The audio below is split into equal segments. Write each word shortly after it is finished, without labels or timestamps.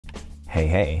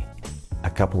Hey, a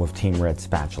couple of Team Red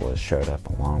spatulas showed up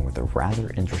along with a rather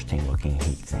interesting looking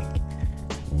heatsink.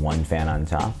 One fan on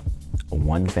top,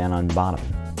 one fan on bottom,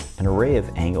 an array of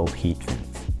angled heat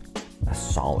fins, a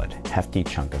solid, hefty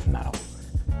chunk of metal.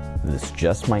 This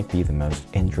just might be the most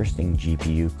interesting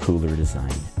GPU cooler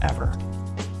design ever.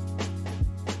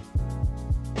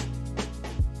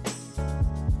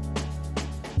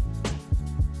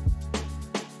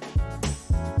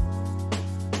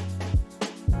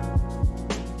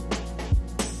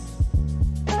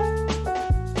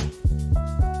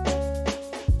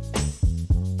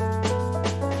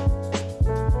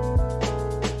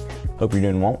 Hope you're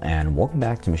doing well, and welcome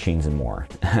back to Machines and More.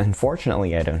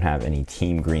 Unfortunately, I don't have any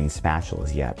Team Green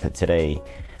spatulas yet, but today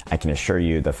I can assure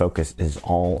you the focus is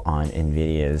all on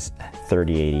Nvidia's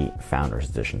 3080 Founders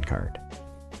Edition card.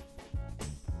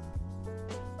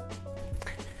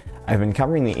 I've been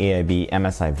covering the AIB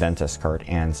MSI Ventus card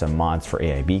and some mods for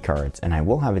AIB cards, and I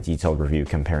will have a detailed review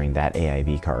comparing that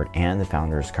AIB card and the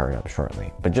Founders card up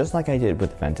shortly. But just like I did with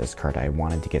the Ventus card, I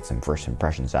wanted to get some first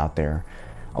impressions out there,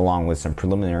 along with some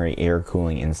preliminary air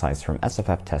cooling insights from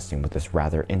SFF testing with this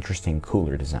rather interesting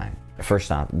cooler design. First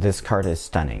off, this card is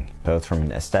stunning, both from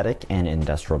an aesthetic and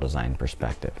industrial design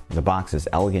perspective. The box is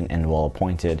elegant and well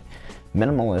appointed,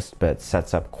 minimalist, but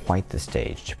sets up quite the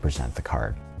stage to present the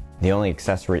card. The only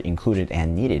accessory included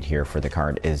and needed here for the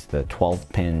card is the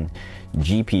 12-pin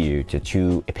GPU to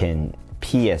 2-pin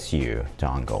PSU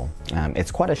dongle.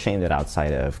 It's quite a shame that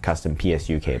outside of custom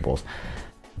PSU cables,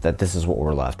 that this is what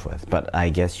we're left with, but I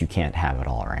guess you can't have it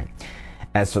all, right?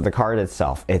 As for the card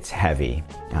itself, it's heavy,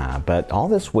 but all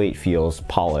this weight feels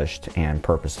polished and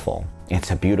purposeful. It's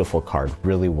a beautiful card,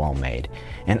 really well made.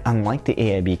 And unlike the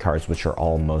AIB cards, which are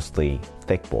all mostly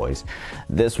thick boys,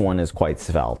 this one is quite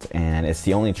svelte, and it's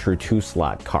the only true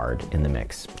 2-slot card in the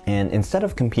mix. And instead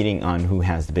of competing on who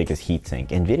has the biggest heatsink,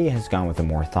 Nvidia has gone with a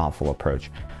more thoughtful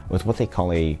approach with what they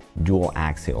call a dual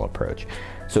axial approach.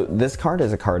 So this card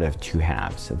is a card of two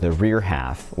halves. The rear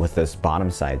half, with this bottom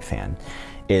side fan,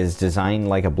 is designed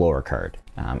like a blower card.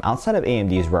 Outside of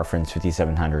AMD's reference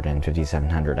 5700 and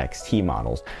 5700 XT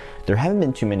models, there haven't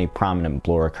been too many prominent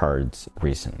blower cards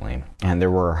recently. And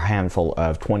there were a handful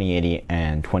of 2080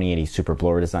 and 2080 Super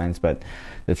blower designs, but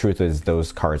the truth is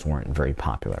those cards weren't very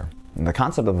popular. And the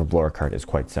concept of a blower card is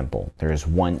quite simple. There is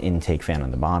one intake fan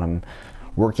on the bottom,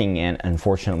 working and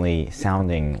unfortunately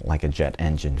sounding like a jet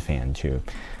engine fan too.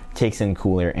 Takes in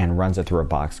cooler and runs it through a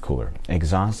box cooler,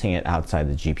 exhausting it outside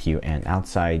the GPU and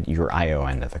outside your I/O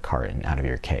end of the card and out of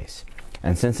your case.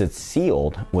 And since it's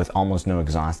sealed with almost no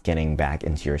exhaust getting back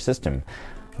into your system,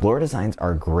 blower designs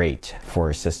are great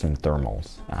for system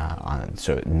thermals,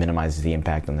 so it minimizes the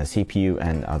impact on the CPU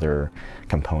and other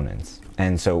components.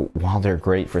 And so while they're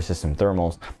great for system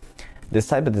thermals, this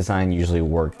type of design usually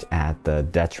worked at the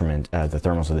detriment of the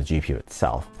thermals of the GPU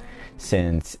itself,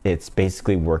 since it's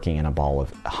basically working in a ball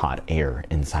of hot air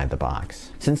inside the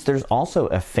box. Since there's also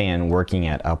a fan working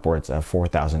at upwards of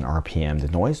 4,000 RPM, the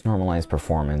noise normalized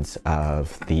performance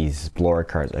of these blower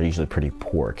cards are usually pretty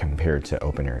poor compared to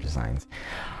open air designs.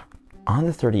 On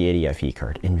the 3080 FE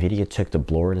card, Nvidia took the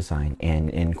blower design and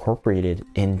incorporated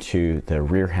into the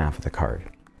rear half of the card.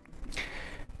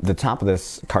 The top of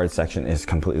this card section is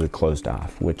completely closed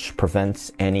off, which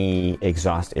prevents any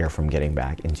exhaust air from getting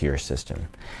back into your system.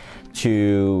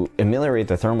 To ameliorate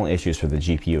the thermal issues for the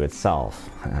GPU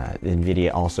itself,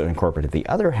 Nvidia also incorporated the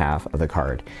other half of the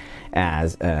card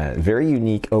as a very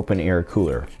unique open air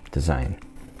cooler design.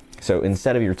 So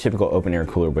instead of your typical open air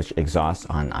cooler, which exhausts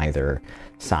on either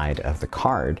side of the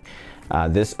card,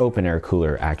 this open air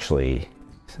cooler actually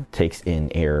takes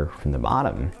in air from the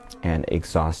bottom and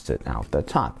exhausts it out the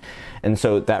top. And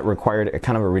so that required a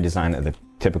kind of a redesign of the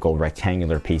typical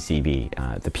rectangular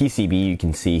PCB. The PCB you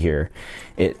can see here,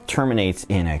 it terminates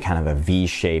in a kind of a V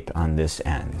shape on this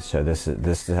end. So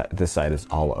this side is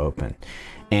all open.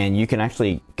 And you can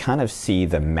actually kind of see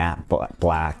the matte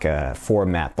black, 4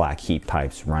 matte black heat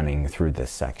pipes running through this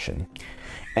section.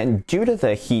 And due to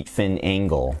the heat fin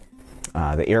angle,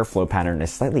 the airflow pattern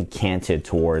is slightly canted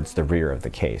towards the rear of the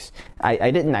case. I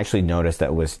didn't actually notice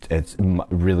that it's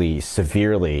really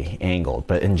severely angled,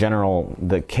 but in general,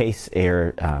 the case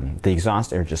air, the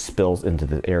exhaust air just spills into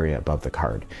the area above the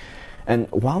card. And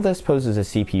while this poses a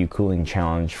CPU cooling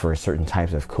challenge for certain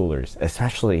types of coolers,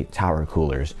 especially tower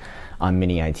coolers on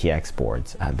mini-itx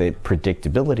boards, the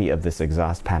predictability of this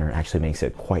exhaust pattern actually makes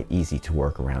it quite easy to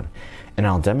work around. And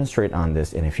I'll demonstrate on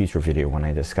this in a future video when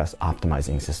I discuss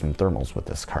optimizing system thermals with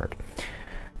this card.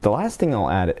 The last thing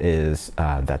I'll add is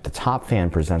that the top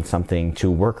fan presents something to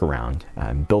work around,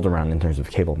 build around in terms of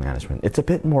cable management. It's a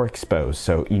bit more exposed,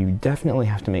 so you definitely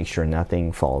have to make sure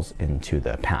nothing falls into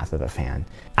the path of the fan.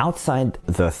 Outside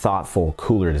the thoughtful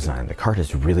cooler design, the card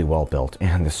is really well built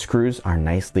and the screws are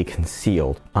nicely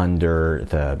concealed under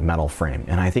the metal frame.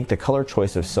 And I think the color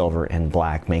choice of silver and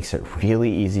black makes it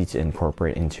really easy to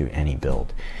incorporate into any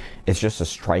build. It's just a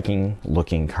striking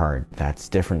looking card that's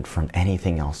different from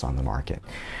anything else on the market.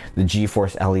 The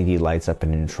GeForce LED lights up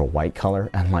in a neutral white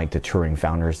color, unlike the Touring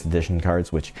Founders Edition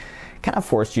cards, which kind of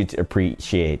forced you to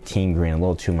appreciate team green a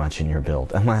little too much in your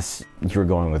build, unless you were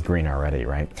going with green already,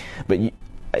 right? But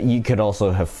you could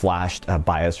also have flashed a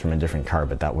bias from a different card,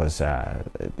 but that was,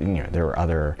 there were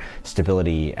other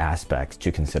stability aspects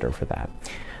to consider for that.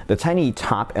 The tiny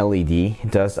top LED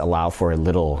does allow for a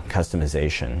little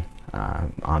customization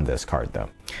on this card though.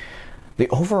 The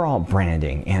overall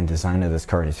branding and design of this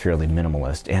card is fairly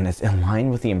minimalist, and it's in line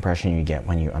with the impression you get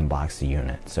when you unbox the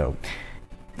unit. So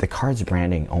the card's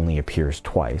branding only appears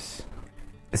twice.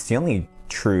 It's the only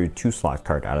true 2-slot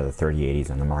card out of the 3080s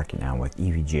on the market now, with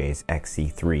EVGA's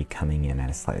XC3 coming in at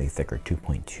a slightly thicker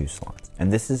 2.2 slots.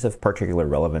 And this is of particular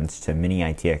relevance to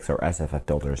mini-itx or SFF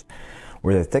builders,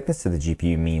 where the thickness of the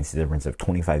GPU means the difference of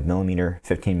 25mm,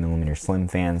 15mm slim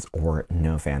fans, or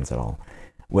no fans at all.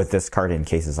 With this card in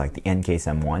cases like the Ncase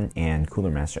M1 and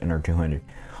Cooler Master NR200,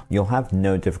 you'll have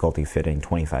no difficulty fitting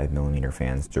 25mm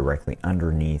fans directly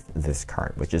underneath this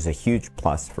card, which is a huge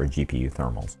plus for GPU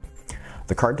thermals.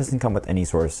 The card doesn't come with any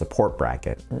sort of support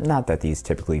bracket, not that these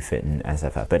typically fit in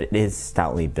SFF, but it is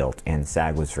stoutly built and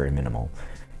sag was very minimal,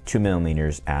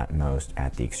 2mm at most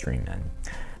at the extreme end.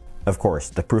 Of course,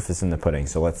 the proof is in the pudding,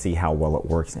 so let's see how well it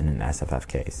works in an SFF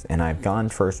case. And I've gone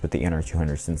first with the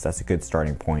NR200 since that's a good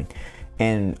starting point,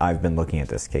 and I've been looking at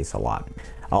this case a lot.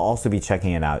 I'll also be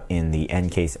checking it out in the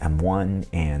Ncase M1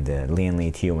 and the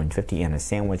Lianli TO150 and a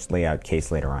sandwich layout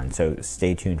case later on, so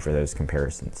stay tuned for those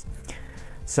comparisons.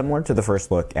 Similar to the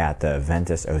first look at the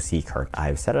Ventus OC card,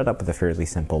 I've set it up with a fairly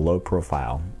simple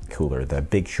low-profile cooler, the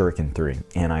Big Shuriken 3,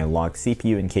 and I logged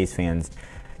CPU and case fans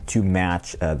to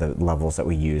match the levels that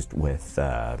we used with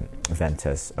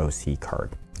Ventus OC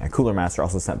card. Cooler Master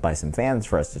also sent by some fans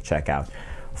for us to check out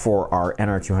for our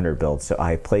NR200 build, so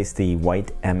I placed the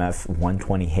white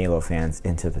MF120 Halo fans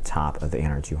into the top of the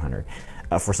NR200.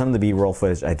 For some of the B-roll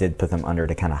footage, I did put them under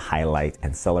to kind of highlight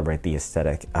and celebrate the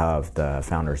aesthetic of the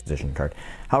Founders Edition card.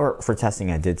 However, for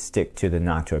testing, I did stick to the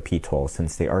Noctua P12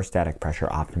 since they are static pressure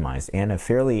optimized and a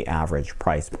fairly average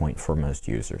price point for most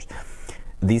users.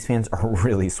 These fans are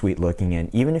really sweet looking,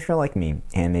 and even if you're like me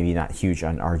and maybe not huge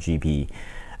on RGB,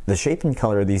 the shape and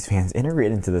color of these fans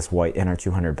integrate into this white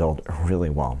NR200 build really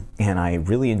well. And I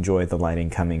really enjoy the lighting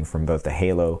coming from both the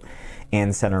Halo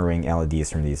and center ring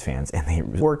LEDs from these fans, and they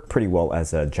work pretty well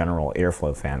as a general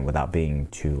airflow fan without being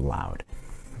too loud.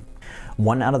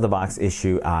 One out of the box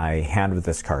issue I had with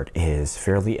this card is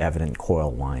fairly evident coil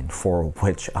whine, for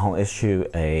which I'll issue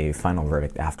a final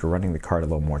verdict after running the card a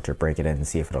little more to break it in and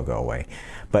see if it'll go away.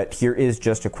 But here is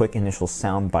just a quick initial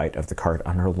sound bite of the card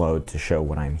under load to show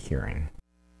what I'm hearing.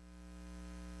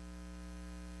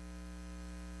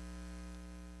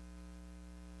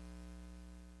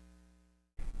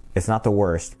 It's not the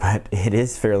worst, but it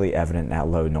is fairly evident at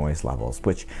low noise levels,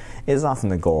 which is often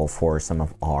the goal for some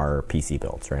of our PC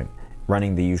builds, right?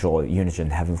 Running the usual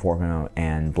Unigine Heaven 4.0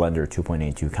 and Blender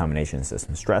 2.82 combination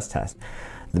system stress test,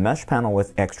 the mesh panel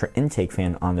with extra intake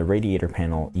fan on the radiator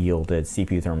panel yielded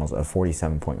CPU thermals of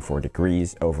 47.4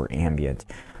 degrees over ambient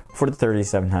for the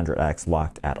 3700X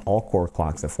locked at all core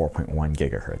clocks of 4.1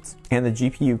 gigahertz. And the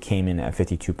GPU came in at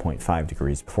 52.5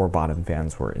 degrees before bottom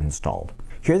fans were installed.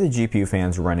 Here the GPU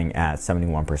fans running at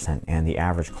 71% and the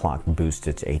average clock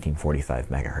boosted to 1845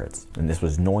 megahertz. And this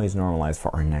was noise normalized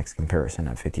for our next comparison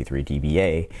at 53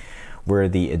 dBA, where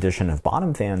the addition of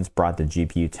bottom fans brought the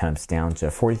GPU temps down to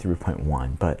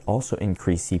 43.1, but also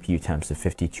increased CPU temps to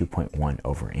 52.1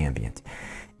 over ambient.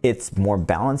 It's more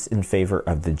balanced in favor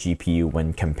of the GPU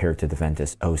when compared to the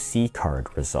Ventus OC card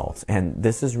results, and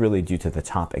this is really due to the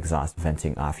top exhaust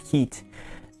venting off heat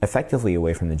effectively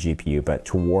away from the GPU, but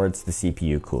towards the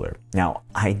CPU cooler. Now,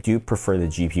 I do prefer the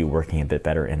GPU working a bit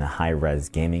better in a high-res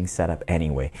gaming setup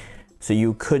anyway, so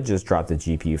you could just drop the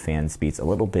GPU fan speeds a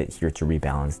little bit here to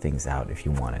rebalance things out if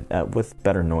you wanted, with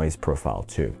better noise profile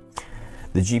too.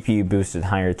 The GPU boosted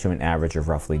higher to an average of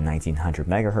roughly 1900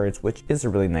 megahertz, which is a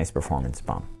really nice performance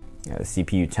bump. The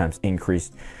CPU temps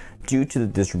increased due to the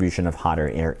distribution of hotter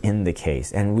air in the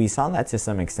case, and we saw that to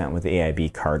some extent with the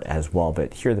AIB card as well,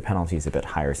 but here the penalty is a bit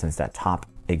higher since that top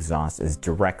exhaust is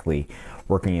directly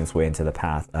working its way into the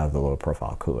path of the low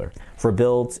profile cooler. For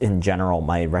builds in general,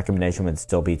 my recommendation would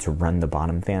still be to run the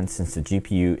bottom fan, since the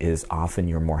GPU is often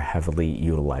your more heavily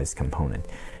utilized component.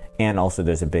 And also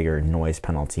there's a bigger noise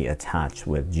penalty attached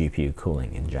with GPU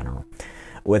cooling in general.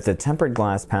 With the tempered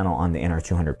glass panel on the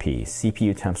NR200P,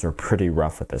 CPU temps are pretty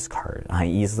rough with this card. I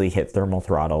easily hit thermal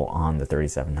throttle on the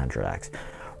 3700X.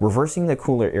 Reversing the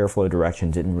cooler airflow direction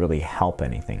didn't really help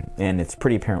anything, and it's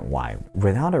pretty apparent why.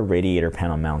 Without a radiator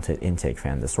panel mounted intake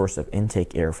fan, the source of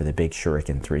intake air for the Big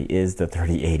Shuriken 3 is the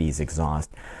 3080's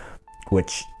exhaust,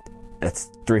 which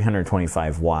that's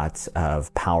 325 watts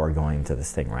of power going into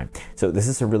this thing, right? So this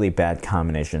is a really bad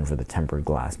combination for the tempered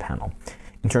glass panel.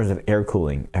 In terms of air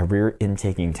cooling, a rear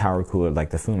intaking tower cooler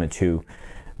like the Fuma 2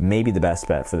 may be the best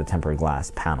bet for the tempered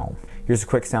glass panel. Here's a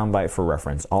quick soundbite for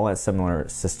reference, all at similar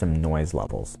system noise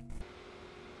levels.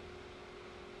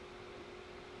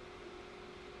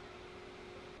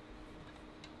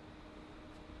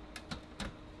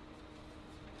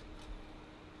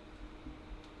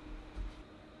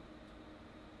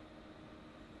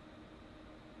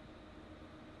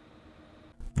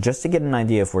 Just to get an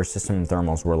idea of where system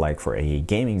thermals were like for a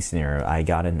gaming scenario, I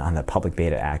got in on the public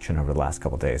beta action over the last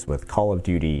couple days with Call of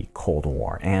Duty Cold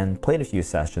War and played a few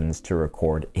sessions to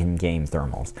record in-game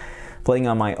thermals. Playing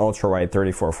on my ultra-wide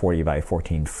 3440 by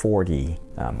 1440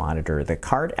 monitor, the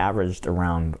card averaged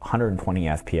around 120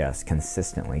 FPS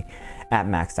consistently at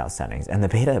maxed out settings, and the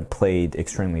beta played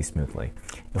extremely smoothly.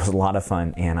 It was a lot of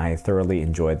fun, and I thoroughly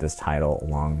enjoyed this title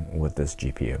along with this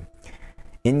GPU.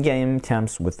 In-game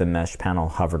temps with the mesh panel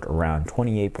hovered around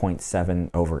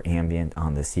 28.7 over ambient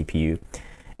on the CPU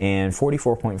and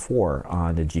 44.4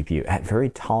 on the GPU at very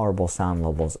tolerable sound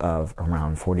levels of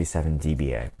around 47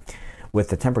 dBA. With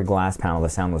the tempered glass panel, the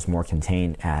sound was more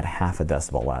contained at half a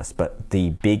decibel less, but the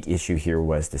big issue here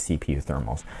was the CPU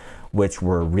thermals, which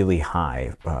were really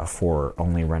high for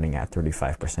only running at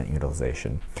 35%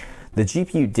 utilization. The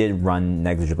GPU did run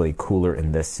negligibly cooler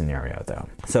in this scenario though.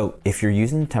 So if you're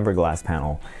using tempered glass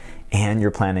panel and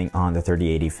you're planning on the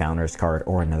 3080 Founders card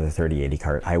or another 3080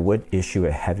 card, I would issue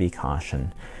a heavy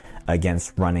caution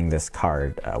against running this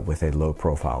card with a low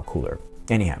profile cooler.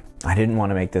 Anyhow, I didn't want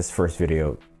to make this first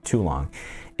video too long,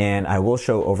 and I will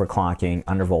show overclocking,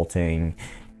 undervolting,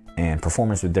 and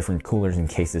performance with different coolers and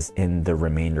cases in the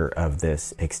remainder of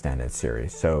this extended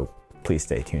series, so please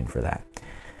stay tuned for that.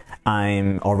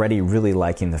 I'm already really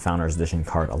liking the Founders Edition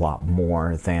card a lot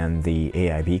more than the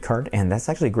AIB card, and that's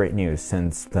actually great news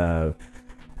since the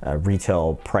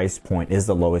retail price point is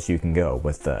the lowest you can go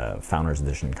with the Founders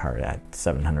Edition card at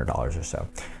 $700 or so.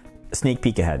 Sneak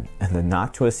peek ahead, the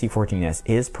Noctua C14S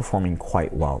is performing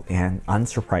quite well and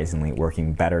unsurprisingly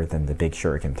working better than the Big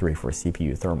Shuriken 3 for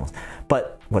CPU thermals.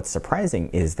 But what's surprising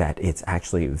is that it's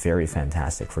actually very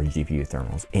fantastic for GPU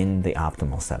thermals in the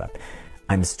optimal setup.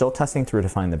 I'm still testing through to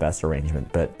find the best arrangement,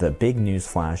 but the big news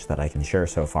flash that I can share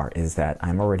so far is that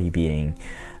I'm already beating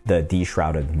the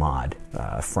deshrouded mod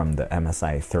from the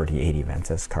MSI 3080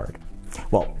 Ventus card.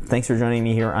 Well, thanks for joining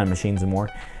me here on Machines and More.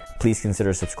 Please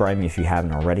consider subscribing if you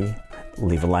haven't already.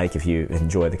 Leave a like if you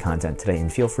enjoy the content today,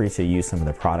 and feel free to use some of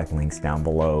the product links down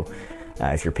below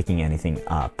if you're picking anything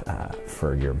up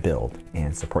for your build,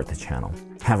 and support the channel.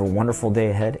 Have a wonderful day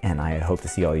ahead, and I hope to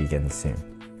see all you again soon.